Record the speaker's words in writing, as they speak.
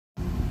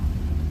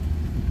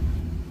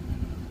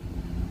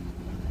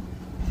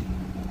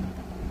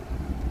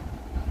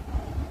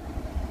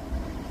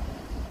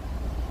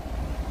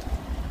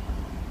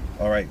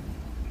All right.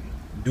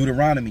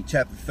 Deuteronomy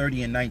chapter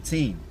 30 and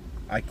 19.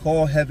 I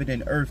call heaven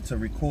and earth to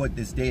record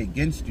this day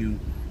against you,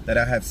 that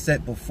I have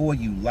set before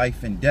you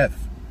life and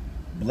death,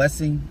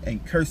 blessing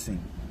and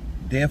cursing.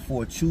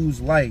 Therefore choose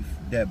life,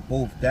 that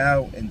both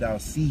thou and thy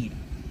seed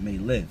may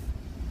live.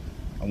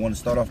 I want to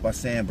start off by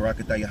saying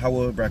Barakatah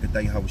Yahawah,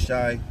 Barakatah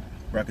Yahawashi,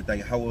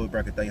 Barakatah Yahawah,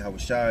 Barakatah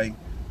Yahawashi,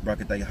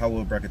 Barakatah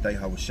Yahawah, Barakatah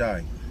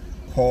Yahawashi.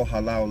 Call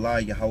halal la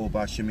Yahawah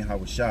BaHaSham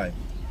Yahawashi.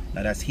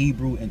 Now that's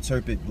Hebrew.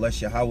 Interpret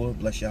bless Yahawah,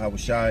 bless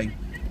Yahawashi.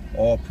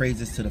 All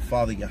praises to the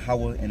Father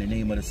Yahawah, in the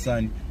name of the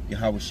Son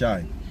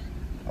Yahawashi.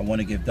 I want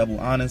to give double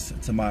honors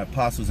to my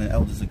apostles and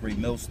elders of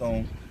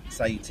GreatMillStone.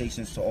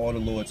 Salutations to all the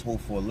Lord's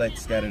hopeful elect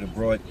scattered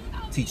abroad,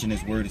 teaching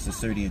His word in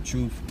sincerity and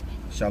truth.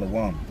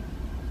 Shalom.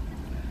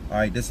 All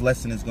right, this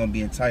lesson is going to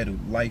be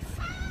entitled Life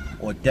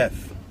or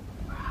Death.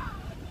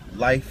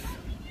 Life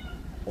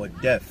or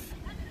death.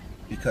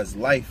 Because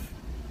life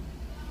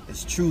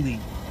is truly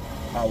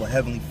our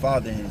Heavenly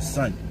Father and His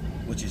Son,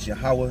 which is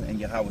Yahawah and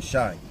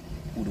Yahawashi,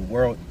 who the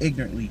world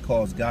ignorantly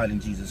calls God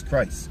and Jesus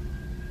Christ.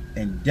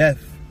 And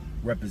death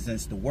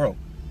represents the world.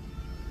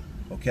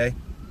 Okay?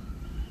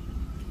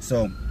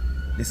 So,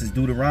 this is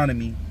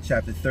Deuteronomy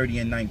chapter 30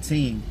 and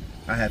 19.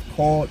 I have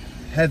called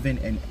heaven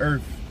and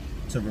earth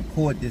to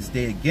record this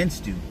day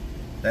against you,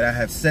 that I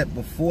have set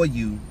before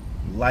you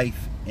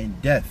life and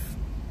death.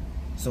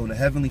 So the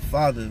Heavenly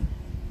Father,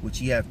 which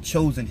He have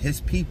chosen His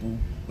people,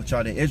 which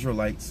are the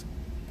Israelites,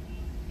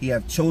 He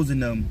have chosen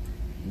them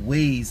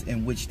ways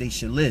in which they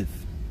should live.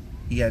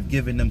 He have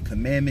given them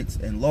commandments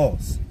and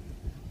laws.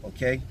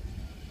 Okay?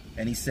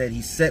 And He said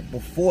He set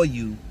before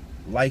you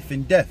life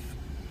and death.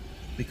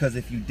 Because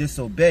if you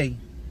disobey,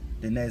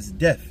 then that's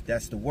death.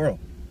 That's the world.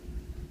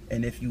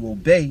 And if you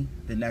obey,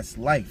 then that's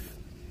life.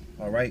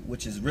 All right?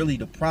 Which is really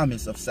the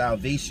promise of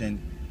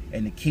salvation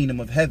and the kingdom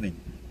of heaven.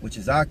 Which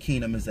is our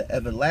kingdom, is the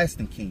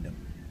everlasting kingdom,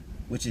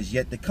 which is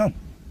yet to come.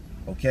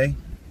 Okay?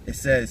 It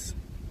says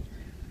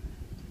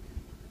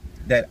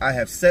that I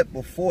have set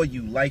before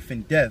you life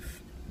and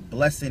death,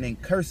 blessing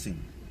and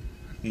cursing.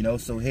 You know,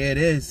 so here it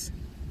is.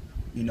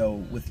 You know,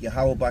 with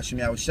Yahawah BaHaSham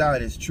Yahawashi,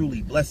 there's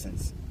truly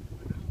blessings.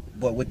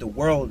 But with the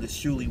world, it's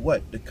truly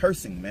what? The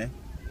cursing, man.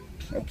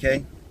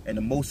 Okay? And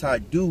the Most High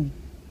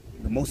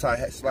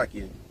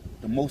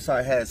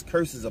has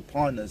curses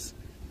upon us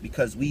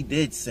because we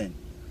did sin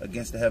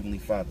against the Heavenly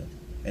Father.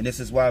 And this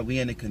is why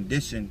we're in a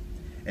condition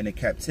and a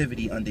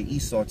captivity under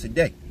Esau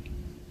today.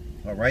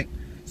 All right?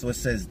 So it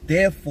says,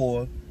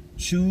 therefore,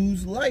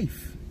 choose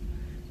life,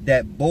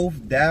 that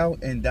both thou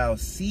and thy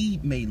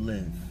seed may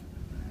live.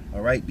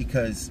 All right?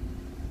 Because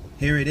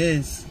here it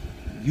is,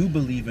 you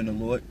believe in the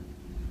Lord,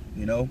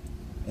 you know,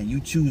 and you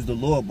choose the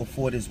Lord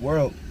before this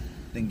world,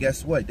 then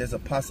guess what? There's a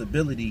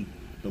possibility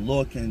the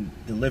Lord can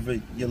deliver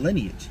your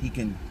lineage. He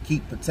can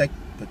keep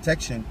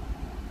protection.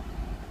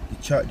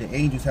 The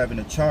angels having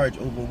a charge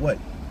over what?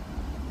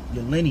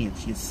 Your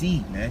lineage, your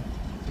seed, man,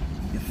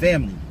 your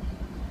family.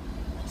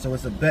 So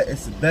it's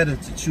better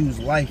to choose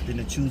life than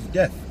to choose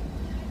death.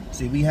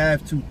 See, we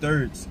have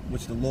 2/3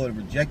 which the Lord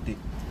rejected,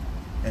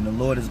 and the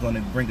Lord is going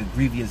to bring a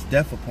grievous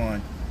death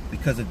upon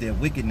because of their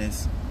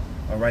wickedness,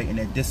 all right, and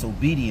they're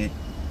disobedient.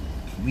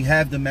 We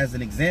have them as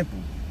an example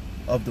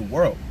of the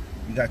world.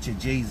 You got your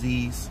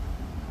Jay-Z's,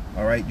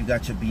 all right, you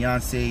got your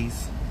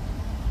Beyoncé's,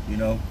 you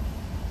know,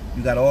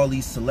 you got all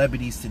these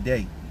celebrities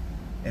today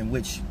in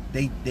which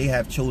they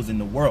have chosen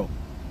the world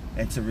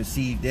and to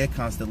receive their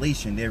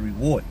constellation, their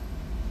reward,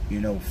 you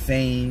know,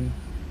 fame,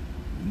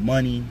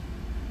 money,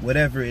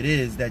 whatever it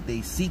is that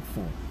they seek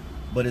for.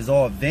 But it's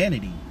all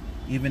vanity.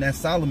 Even as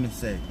Solomon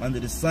said, under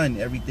the sun,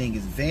 everything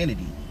is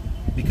vanity,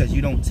 because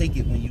you don't take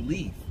it when you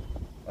leave.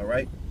 All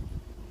right?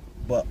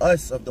 But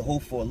us of the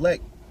hopeful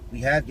elect,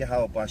 we have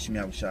Yahawah BaHaSham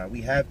Yahawashi.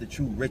 We have the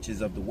true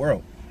riches of the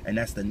world. And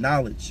that's the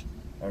knowledge,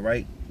 all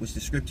right? Which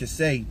the scriptures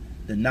say,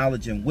 the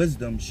knowledge and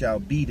wisdom shall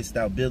be the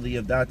stability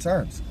of thy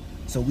times.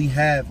 So we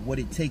have what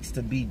it takes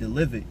to be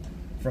delivered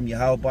from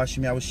Yahawah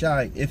BaHaSham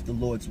Yahawashi, if the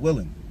Lord's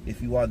willing,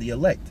 if you are the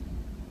elect.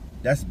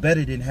 That's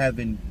better than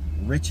having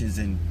riches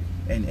and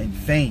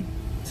fame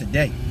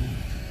today.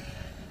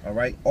 All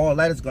right? All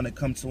that is going to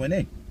come to an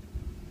end.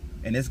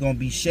 And there's going to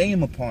be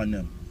shame upon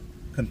them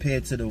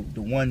compared to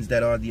the ones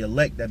that are the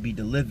elect that be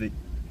delivered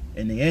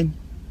in the end.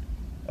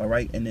 All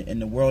right? In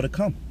the world to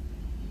come.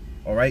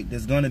 All right?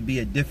 There's going to be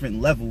a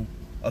different level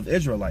of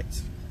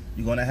Israelites.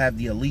 You're going to have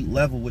the elite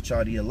level, which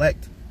are the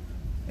elect.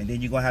 And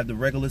then you're going to have the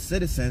regular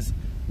citizens,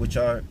 which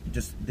are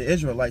just the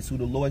Israelites who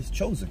the Lord's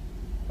chosen.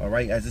 All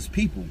right? As His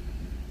people.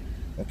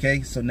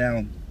 Okay? So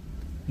now,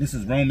 this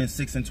is Romans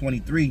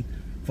 6:23.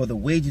 For the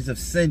wages of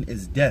sin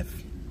is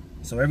death.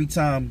 So every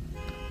time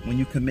when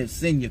you commit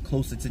sin, you're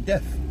closer to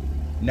death.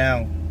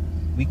 Now,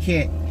 we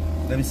can't,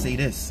 let me say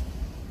this,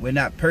 we're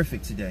not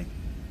perfect today,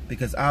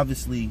 because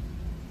obviously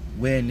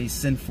we're in this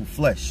sinful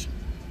flesh.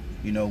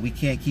 You know, we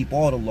can't keep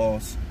all the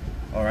laws,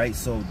 all right?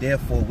 So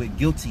therefore, we're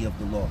guilty of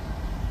the law.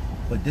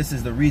 But this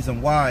is the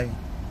reason why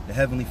the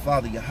Heavenly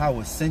Father,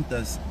 Yahawah, sent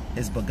us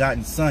His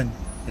begotten Son,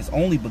 His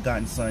only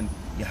begotten Son,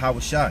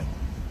 Yahawashi.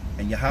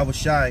 And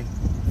Yahawashi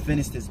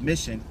finished His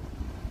mission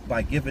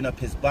by giving up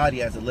his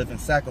body as a living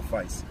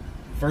sacrifice,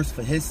 first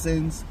for his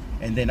sins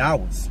and then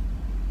ours.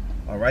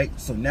 All right,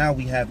 so now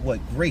we have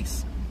what?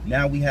 Grace.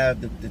 Now we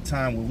have the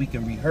time where we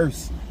can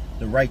rehearse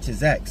the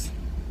righteous acts,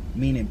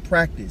 meaning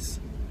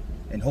practice.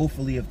 And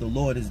hopefully if the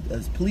Lord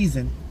is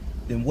pleasing,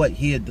 then what?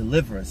 He'll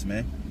deliver us,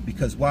 man.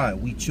 Because why?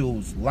 We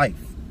chose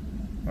life.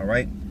 All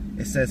right.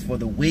 It says, for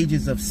the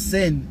wages of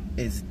sin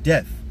is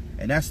death.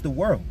 And that's the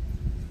world.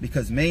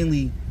 Because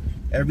mainly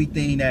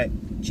everything that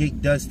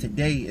Jake does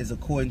today is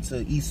according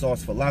to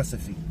Esau's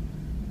philosophy.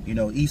 You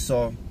know,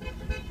 Esau,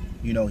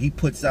 you know, he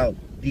puts out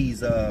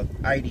these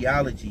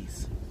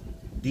ideologies,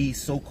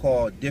 these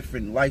so-called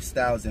different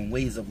lifestyles and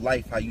ways of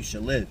life, how you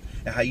should live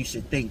and how you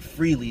should think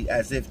freely,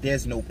 as if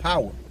there's no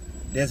power,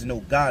 there's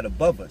no God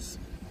above us.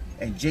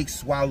 And Jake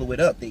swallow it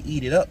up. They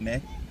eat it up,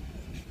 man.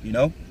 You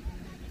know?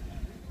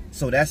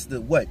 So that's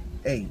the what?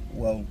 Hey,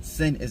 well,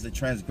 sin is the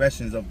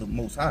transgressions of the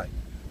Most High,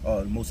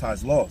 the Most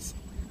High's laws.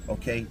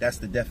 Okay? That's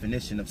the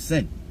definition of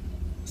sin.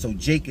 So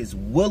Jake is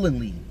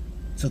willingly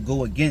to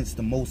go against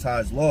the Most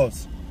High's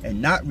laws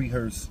and not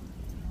rehearse,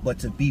 but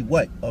to be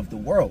what? Of the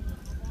world.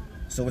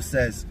 So it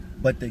says,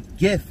 but the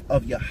gift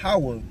of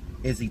Yahawah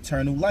is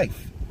eternal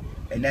life.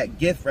 And that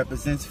gift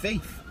represents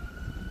faith.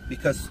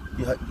 Because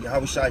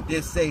Yahawashi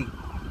did say,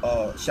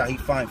 shall he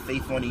find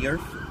faith on the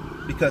earth?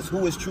 Because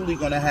who is truly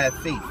going to have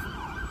faith?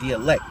 The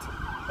elect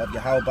of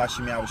Yahawah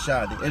BaHaSham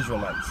Yahawashi, the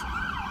Israelites.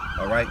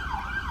 All right.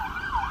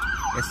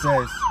 It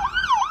says,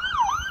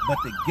 but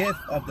the gift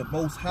of the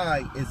Most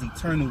High is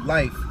eternal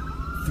life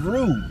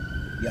through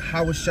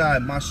Yahawashi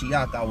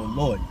Mashiach, our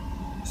Lord.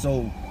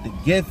 So the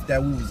gift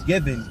that we was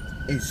given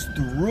is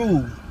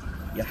through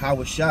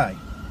Yahawashi,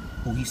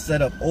 who he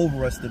set up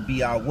over us to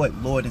be our what?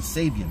 Lord and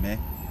Savior, man.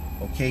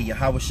 Okay,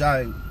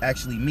 Yahawashi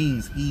actually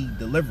means he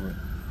deliverer,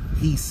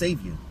 he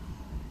savior.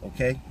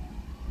 Okay,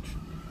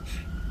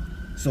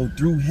 so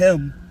through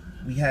him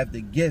we have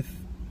the gift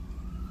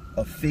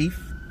of faith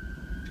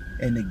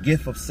and the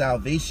gift of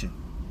salvation,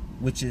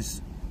 which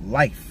is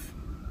life.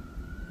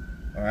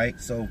 All right,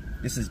 so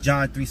this is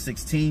John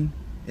 3:16.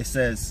 It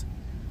says,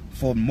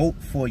 for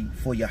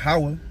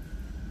Yahawah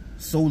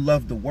so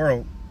loved the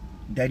world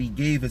that he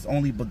gave his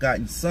only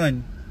begotten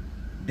Son,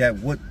 that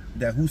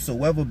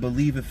whosoever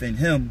believeth in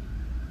him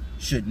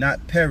should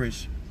not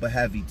perish but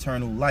have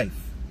eternal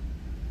life.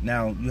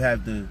 Now you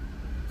have the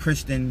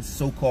Christians,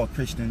 so-called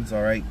Christians,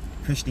 all right,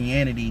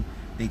 Christianity,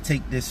 they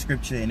take this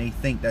scripture and they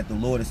think that the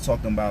Lord is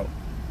talking about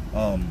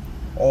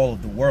all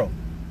of the world.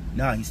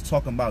 Nah, he's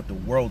talking about the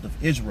world of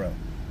Israel.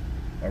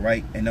 All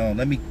right, and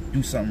let me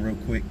do something real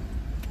quick.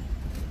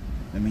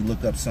 Let me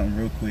look up something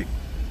real quick,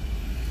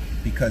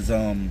 because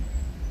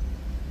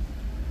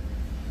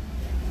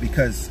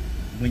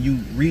when you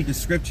read the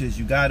scriptures,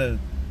 you gotta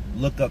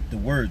look up the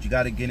words. You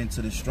gotta get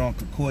into the strong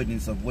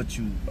concordance of what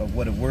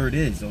a word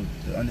is, or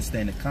to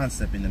understand the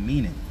concept and the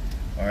meaning.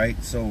 All right,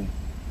 so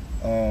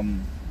let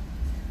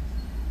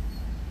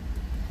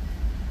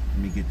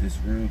me get this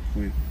real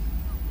quick.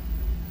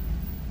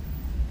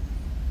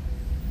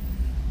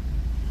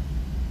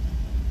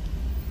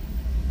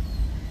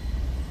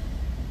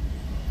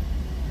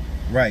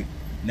 Right,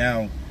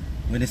 now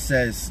when it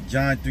says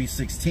John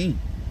 3:16,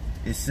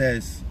 it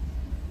says,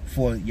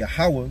 for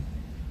Yahawah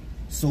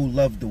so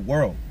loved the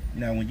world.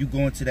 Now when you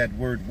go into that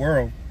word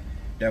world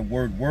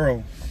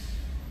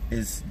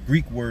is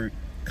Greek word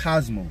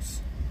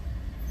cosmos.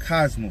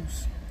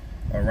 Cosmos,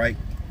 all right,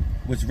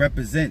 which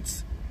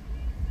represents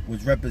a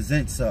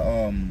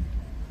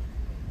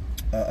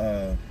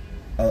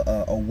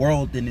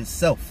world in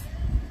itself.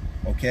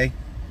 Okay,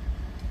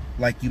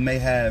 like you may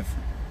have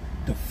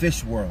the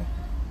fish world,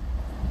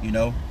 you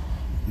know,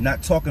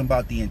 not talking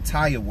about the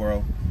entire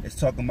world, it's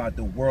talking about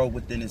the world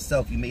within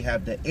itself. You may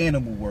have the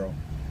animal world.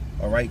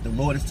 All right, the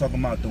Lord is talking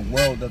about the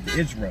world of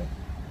Israel.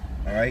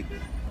 All right,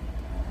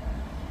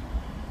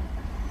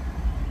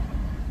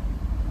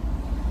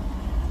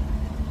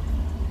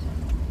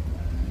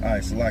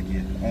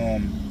 Salakia.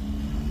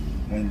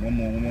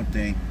 One more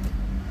thing.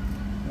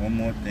 One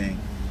more thing.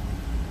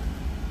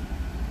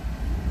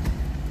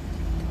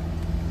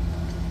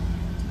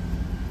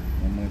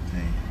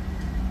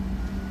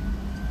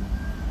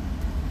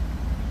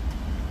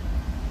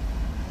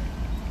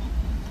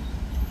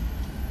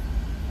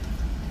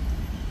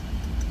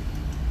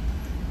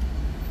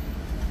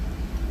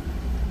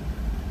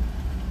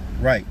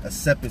 Right, a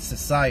separate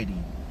society.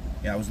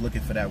 Yeah, I was looking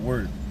for that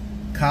word.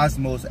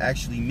 Cosmos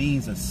actually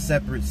means a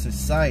separate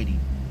society.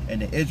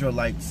 And the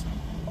Israelites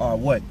are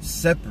what?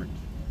 Separate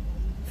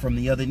from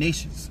the other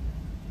nations.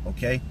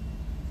 Okay?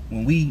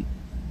 When we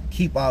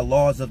keep our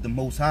laws of the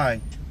Most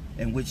High,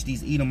 in which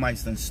these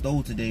Edomites done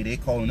stole today, they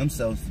calling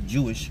themselves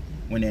Jewish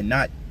when they're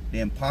not.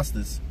 They're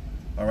imposters.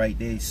 All right,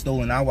 they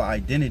stolen our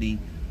identity.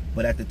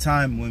 But at the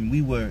time when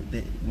we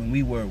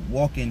were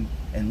walking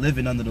and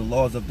living under the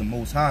laws of the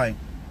Most High,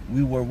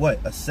 we were what?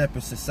 A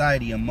separate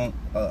society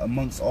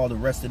amongst all the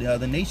rest of the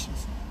other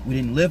nations. We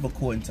didn't live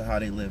according to how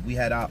they live. We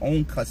had our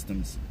own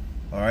customs,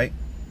 all right,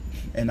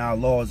 and our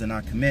laws and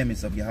our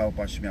commandments of Yahawah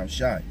BaHaSham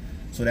Yahawashi.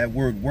 So that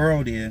word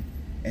world here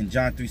in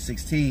John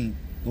 3:16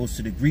 goes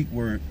to the Greek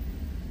word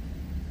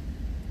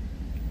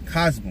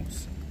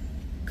Cosmos.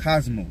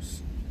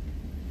 Cosmos.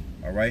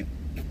 All right.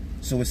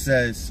 So it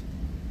says,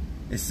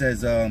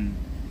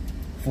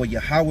 for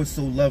Yahawah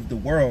so loved the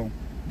world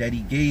that he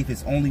gave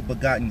his only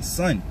begotten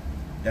son,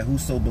 that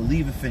whoso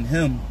believeth in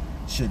him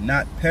should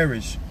not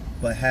perish,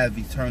 but have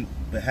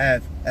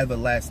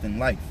everlasting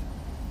life.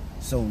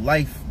 So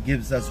life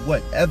gives us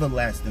what?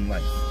 Everlasting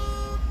life.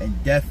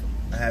 And death,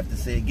 I have to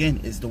say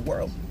again, is the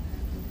world.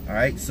 All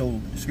right.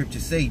 So the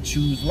scriptures say,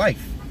 choose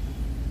life.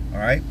 All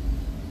right.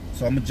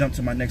 So I'm going to jump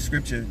to my next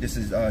scripture. This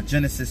is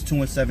Genesis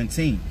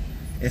 2:17.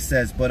 It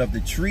says, but of the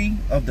tree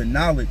of the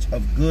knowledge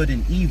of good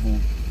and evil,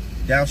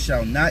 thou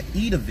shalt not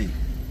eat of it.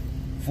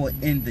 For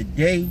in the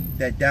day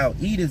that thou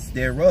eatest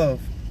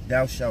thereof,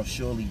 thou shalt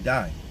surely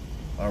die.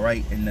 All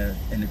right. And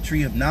the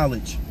tree of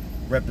knowledge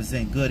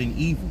represent good and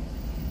evil.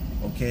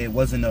 Okay. It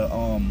wasn't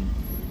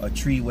a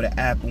tree with an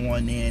apple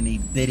on there and he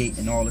bit it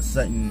and all of a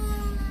sudden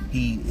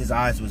his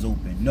eyes was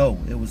open. No,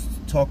 it was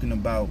talking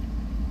about,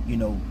 you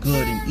know,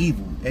 good and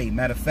evil. Hey,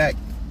 matter of fact,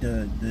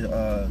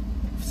 the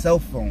cell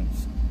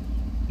phones,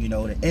 you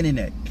know, the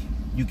internet,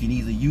 you can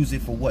either use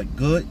it for what?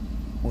 Good,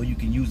 or you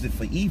can use it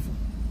for evil.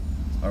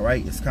 All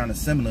right. It's kind of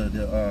similar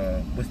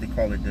to what they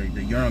call it,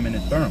 the Urim and the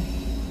Thummim.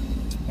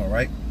 All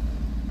right.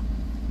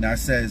 Now it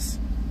says,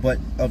 but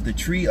of the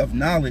tree of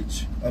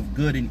knowledge of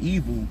good and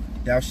evil,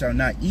 thou shalt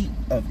not eat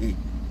of it.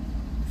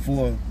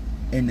 For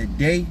in the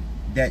day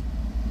that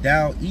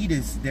thou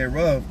eatest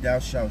thereof, thou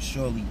shalt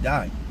surely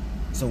die.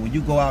 So when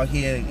you go out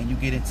here and you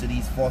get into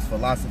these false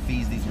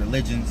philosophies, these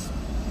religions,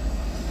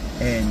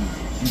 and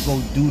you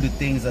go do the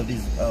things of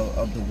these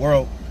of the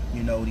world,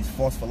 you know, these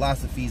false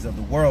philosophies of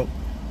the world,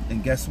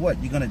 then guess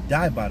what? You're gonna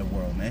die by the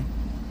world, man.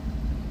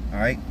 All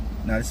right.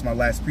 Now this is my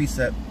last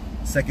precept,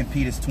 2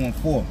 Peter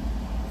 2:4.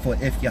 For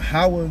if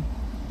Yahawah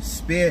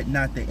spared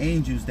not the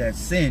angels that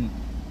sinned,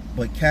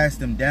 but cast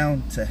them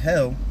down to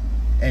hell,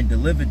 and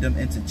delivered them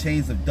into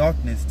chains of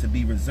darkness to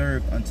be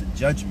reserved unto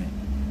judgment.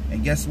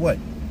 And guess what?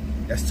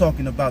 That's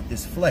talking about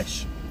this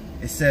flesh.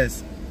 It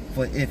says,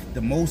 for if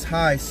the Most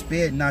High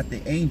spared not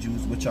the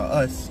angels, which are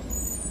us,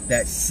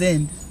 that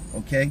sinned,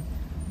 okay,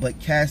 but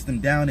cast them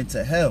down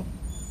into hell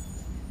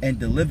and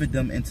delivered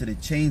them into the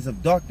chains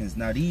of darkness.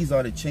 Now these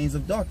are the chains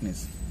of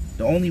darkness.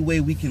 The only way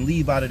we can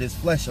leave out of this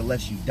flesh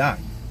unless you die.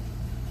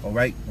 All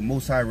right. The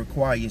Most High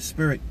requires your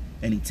spirit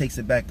and he takes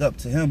it back up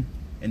to him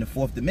in the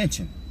 4th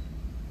dimension.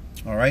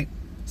 All right.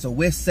 So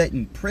we're set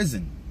in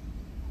prison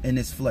in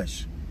this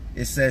flesh.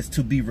 It says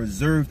to be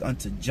reserved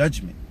unto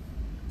judgment.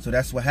 So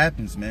that's what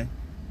happens, man.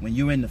 When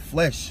you're in the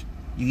flesh,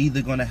 you're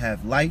either going to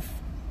have life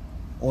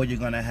or you're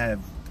going to have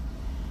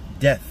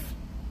death.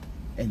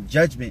 And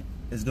judgment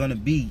is going to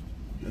be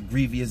a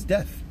grievous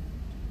death.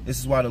 This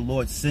is why the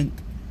Lord sent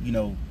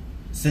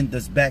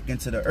us back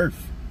into the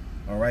earth.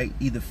 All right.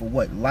 Either for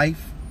what?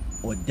 Life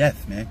or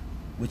death, man.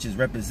 Which is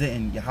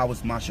representing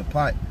Yahawah's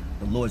Mashapat,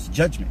 the Lord's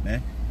judgment,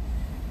 man.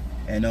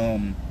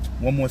 And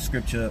one more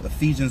scripture,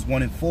 Ephesians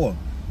 1:4.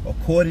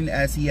 According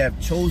as he have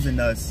chosen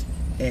us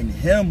in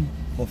him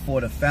before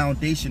the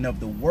foundation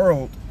of the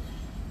world,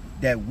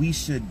 that we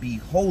should be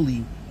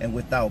holy and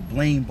without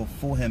blame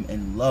before him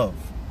in love.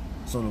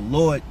 So the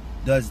Lord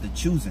does the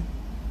choosing,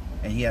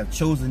 and he have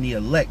chosen the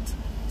elect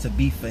to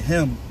be for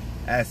him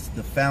as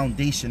the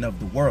foundation of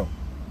the world.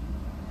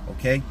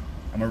 Okay,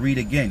 I'm gonna read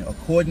again.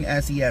 According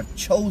as he have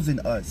chosen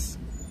us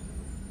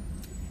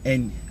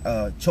and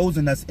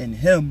chosen us in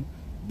him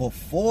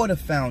before the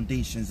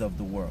foundations of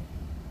the world.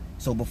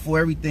 So before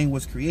everything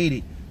was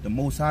created, the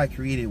Most High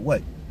created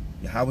what?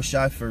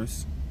 Yahawashi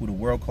first, who the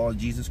world called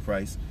Jesus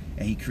Christ,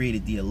 and he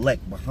created the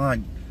elect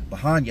behind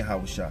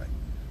Yahawashi.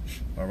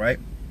 All right.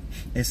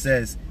 It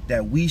says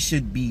that we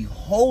should be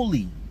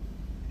holy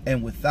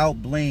and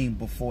without blame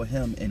before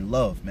him in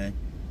love, man.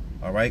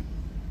 All right.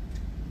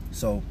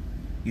 So,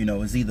 you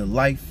know, it's either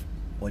life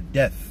or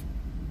death,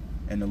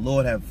 and the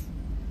Lord have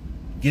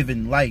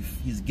given life.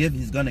 He's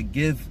gonna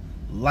give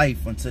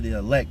life unto the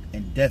elect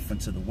and death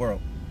unto the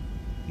world.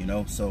 You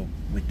know, so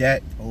with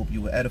that, I hope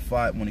you were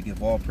edified. I want to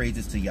give all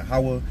praises to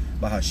Yahawah,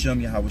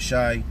 BaHaSham,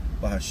 Yahawashi,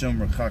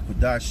 BaHaSham, Rawchaa,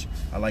 Qadash.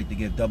 I like to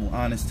give double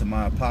honors to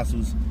my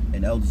apostles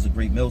and elders of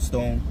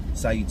GreatMillStone.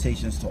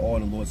 Salutations to all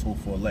the Lord's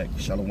hopeful elect.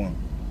 Shalom.